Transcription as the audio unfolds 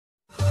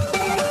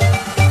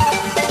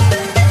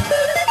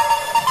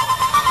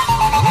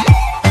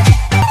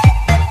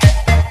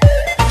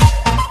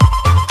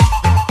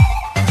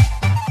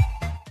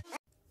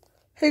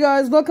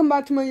guys, welcome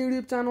back to my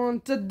YouTube channel,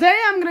 and today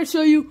I'm going to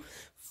show you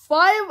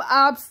 5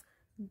 apps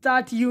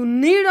that you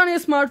need on your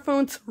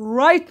smartphones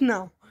right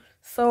now.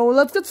 So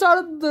let's get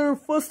started with the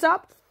first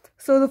app.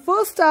 So the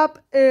first app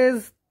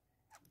is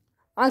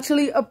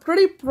actually a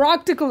pretty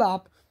practical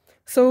app.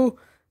 So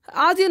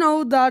as you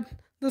know that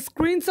the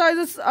screen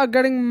sizes are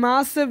getting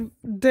massive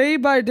day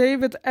by day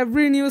with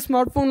every new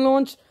smartphone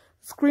launch.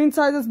 Screen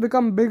sizes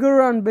become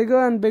bigger and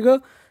bigger and bigger.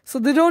 So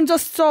they don't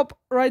just stop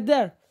right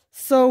there.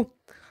 So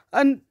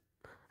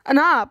an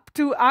app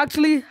to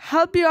actually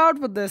help you out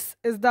with this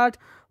is that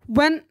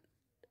when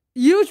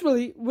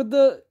usually with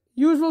the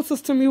usual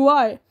system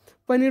UI,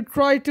 when you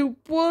try to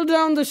pull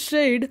down the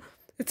shade,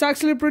 it's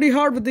actually pretty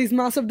hard with these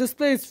massive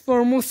displays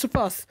for most of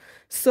us.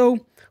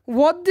 So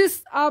what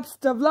this app's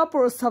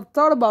developers have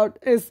thought about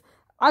is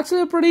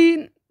actually a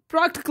pretty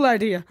practical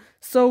idea.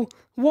 So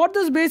what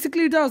this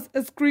basically does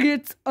is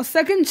creates a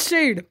second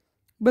shade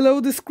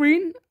below the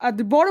screen, at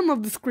the bottom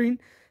of the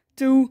screen,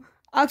 to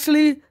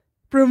actually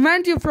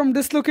prevent you from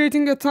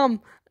dislocating your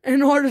thumb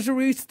in order to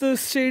reach the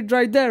shade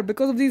right there.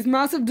 Because of these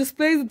massive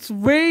displays, it's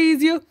way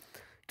easier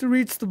to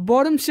reach the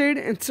bottom shade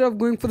instead of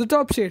going for the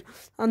top shade.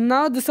 And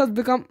now this has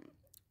become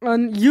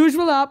an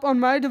usual app on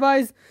my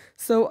device,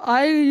 so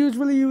I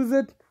usually use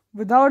it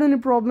without any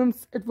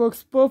problems. It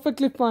works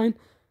perfectly fine.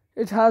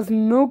 It has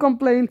no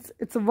complaints.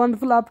 It's a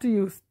wonderful app to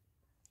use.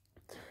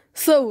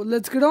 So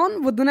let's get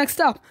on with the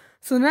next app.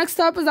 So the next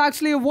app is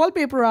actually a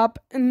wallpaper app.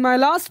 In my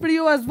last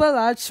video as well,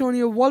 I had shown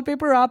you a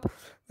wallpaper app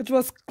which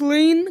was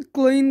clean,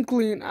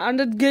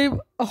 and it gave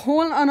a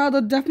whole another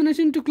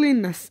definition to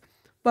cleanness.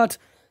 But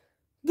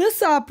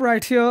this app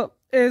right here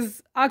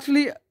is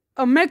actually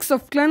a mix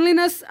of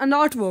cleanliness and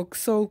artwork.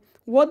 So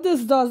what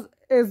this does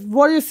is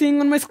what you're seeing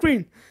on my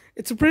screen.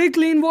 It's a pretty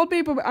clean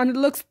wallpaper and it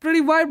looks pretty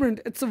vibrant.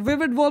 It's a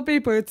vivid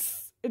wallpaper.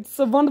 It's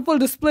a wonderful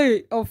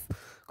display of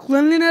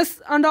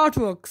cleanliness and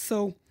artwork.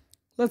 So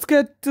let's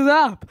get to the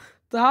app.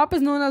 The app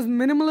is known as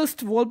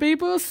Minimalist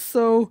Wallpapers.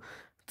 So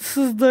this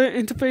is the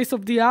interface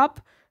of the app.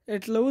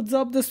 It loads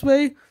up this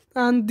way,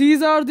 and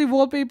these are the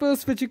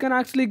wallpapers which you can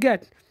actually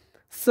get.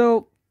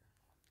 So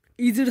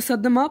easy to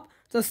set them up.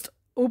 Just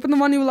open the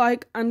one you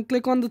like and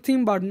click on the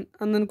theme button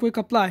and then click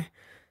apply.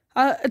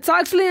 It's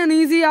actually an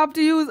easy app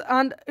to use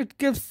and it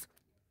gives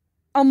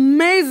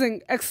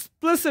amazing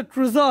explicit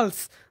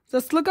results.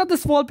 Just look at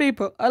this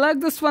wallpaper. I like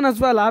this one as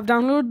well. I've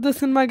downloaded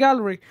this in my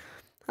gallery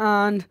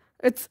and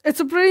it's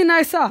a pretty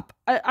nice app.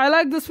 I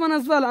like this one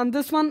as well, and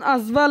this one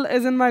as well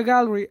is in my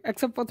gallery,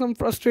 except for some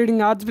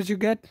frustrating ads which you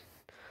get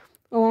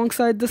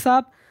alongside this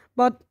app.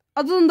 But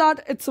other than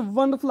that, it's a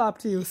wonderful app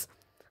to use.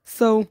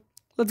 So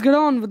let's get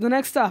on with the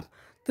next app.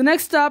 The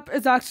next app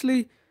is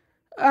actually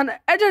an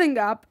editing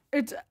app.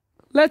 It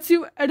lets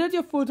you edit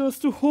your photos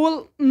to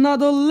whole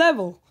another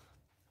level.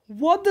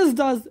 What this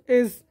does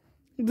is,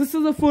 this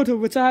is a photo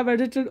which I have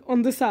edited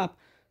on this app.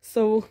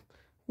 So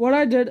what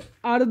I did,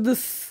 added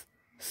this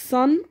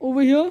sun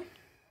over here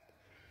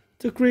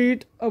to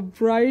create a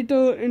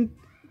brighter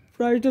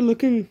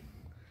looking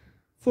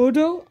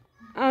photo,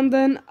 and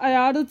then I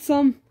added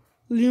some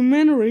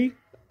luminary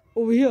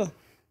over here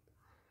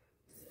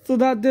so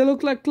that they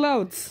look like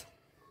clouds.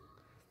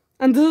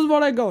 And this is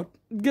what I got.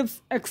 It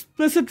gives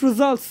explicit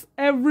results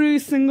every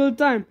single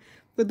time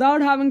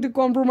without having to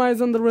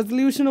compromise on the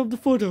resolution of the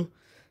photo.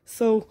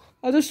 So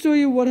I'll just show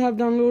you what I've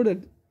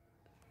downloaded.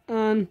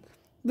 And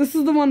this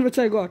is the one which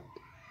I got.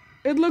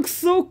 It looks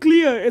so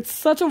clear. It's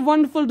such a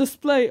wonderful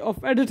display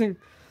of editing.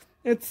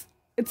 It's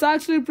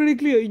actually pretty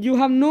clear. You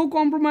have no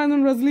compromise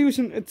on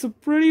resolution. It's a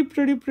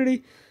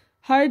pretty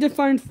high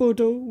defined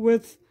photo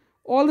with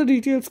all the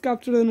details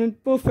captured in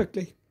it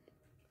perfectly.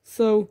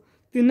 So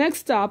the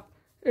next app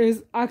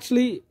is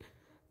actually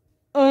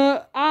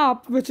an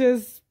app which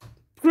is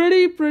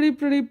pretty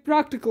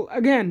practical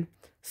again.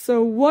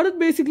 So what it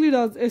basically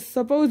does is,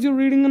 suppose you're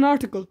reading an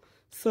article.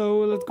 So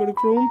let's go to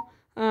Chrome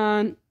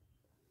and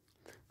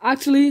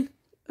actually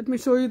let me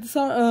show you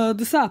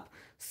this app.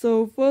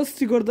 So first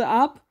you go to the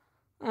app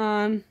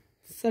and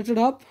set it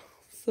up.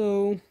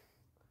 So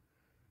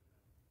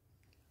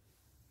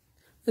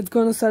it's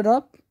gonna set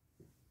up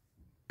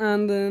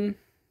and then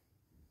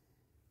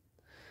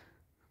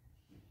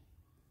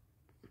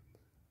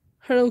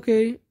hit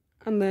OK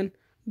and then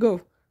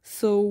go.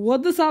 So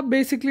what this app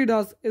basically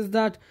does is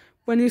that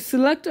when you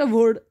select a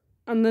word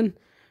and then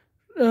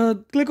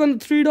click on the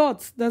 3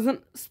 dots, there's a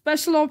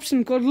special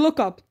option called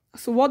lookup.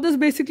 So what this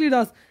basically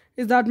does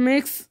is that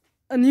makes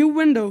a new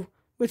window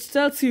which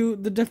tells you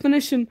the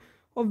definition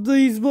of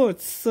these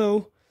words.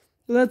 So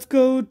let's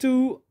go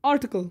to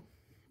article.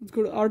 Let's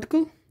go to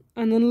article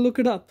and then look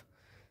it up.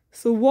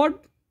 So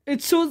what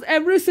it shows,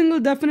 every single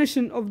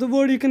definition of the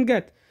word you can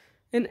get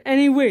in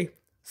any way.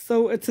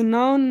 So it's a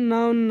noun,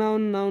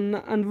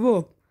 and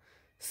verb.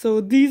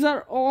 So these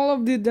are all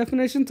of the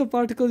definitions of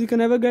articles you can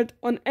ever get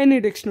on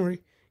any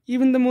dictionary.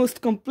 Even the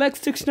most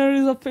complex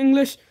dictionaries of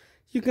English,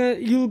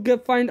 you'll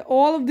find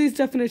all of these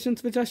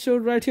definitions which I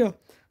showed right here.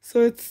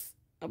 So it's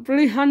a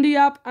pretty handy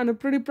app and a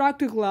pretty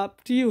practical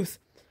app to use.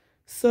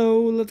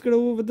 So let's get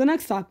over with the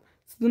next app.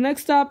 So the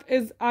next app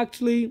is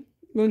actually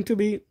going to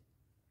be,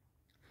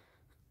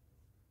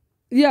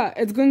 yeah,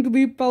 it's going to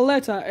be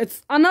Paleta.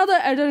 It's another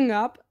editing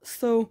app.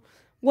 So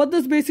what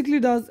this basically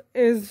does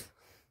is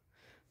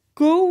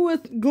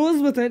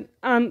goes with it,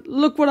 and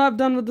look what I've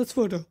done with this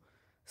photo.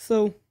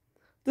 So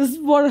this is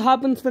what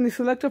happens when you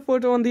select a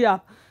photo on the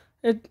app.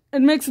 It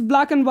makes it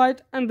black and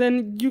white, and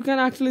then you can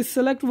actually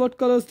select what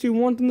colors you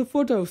want in the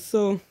photo.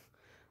 So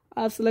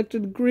I've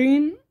selected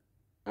green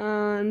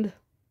and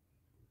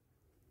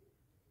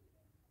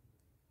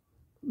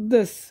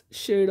this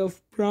shade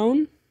of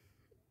brown,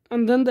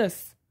 and then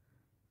this.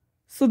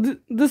 So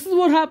this is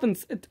what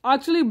happens. It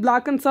actually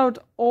blackens out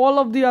all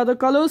of the other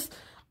colors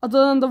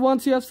other than the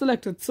ones you have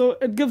selected. So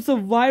it gives a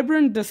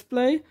vibrant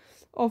display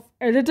of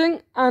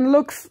editing and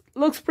looks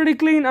pretty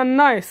clean and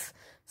nice.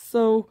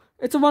 So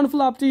it's a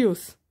wonderful app to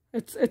use.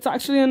 It's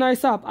actually a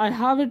nice app. I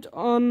have it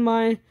on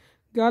my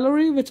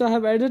gallery, which I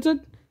have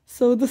edited.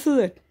 So this is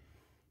it.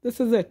 This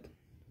is it.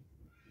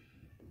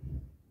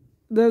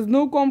 There's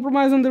no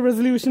compromise on the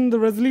resolution. The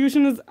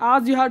resolution is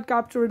as you had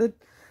captured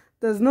it.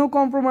 There's no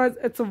compromise.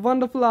 It's a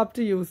wonderful app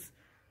to use.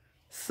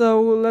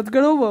 So let's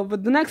get over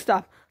with the next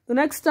app. The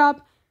next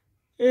app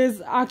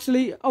is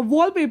actually a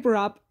wallpaper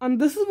app, and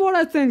this is what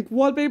I think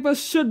wallpapers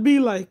should be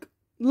like.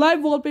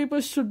 Live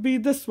wallpapers should be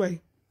this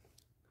way.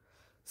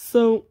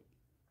 So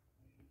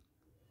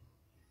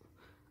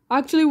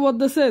actually what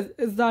this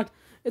is that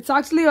it's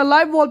actually a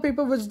live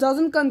wallpaper which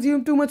doesn't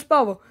consume too much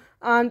power,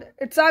 and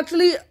it's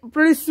actually a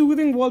pretty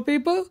soothing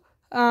wallpaper,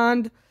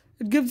 and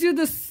it gives you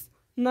this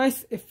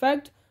nice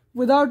effect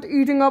without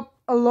eating up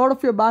a lot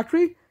of your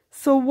battery.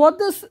 So what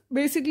this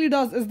basically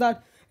does is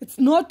that it's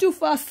not too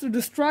fast to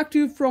distract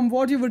you from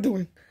what you were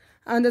doing,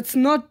 and it's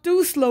not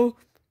too slow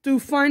to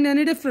find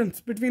any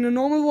difference between a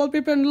normal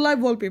wallpaper and a live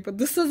wallpaper.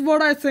 This is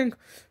what I think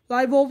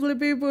live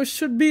wallpaper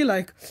should be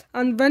like.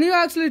 And when you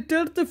actually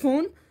tilt the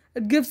phone,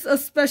 it gives a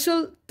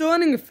special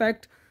turning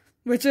effect,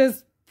 which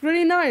is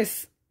pretty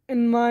nice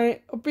in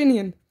my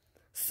opinion.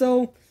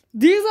 So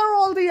these are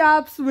all the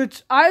apps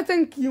which I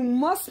think you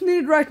must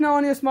need right now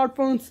on your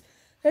smartphones.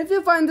 If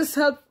you find this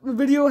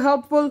video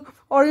helpful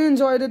or you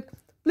enjoyed it,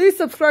 please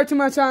subscribe to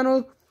my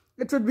channel.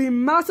 It would be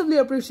massively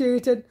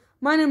appreciated.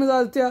 My name is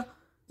Aditya.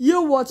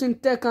 You're watching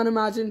Tech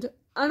Unimagined,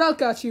 and I'll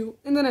catch you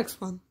in the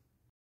next one.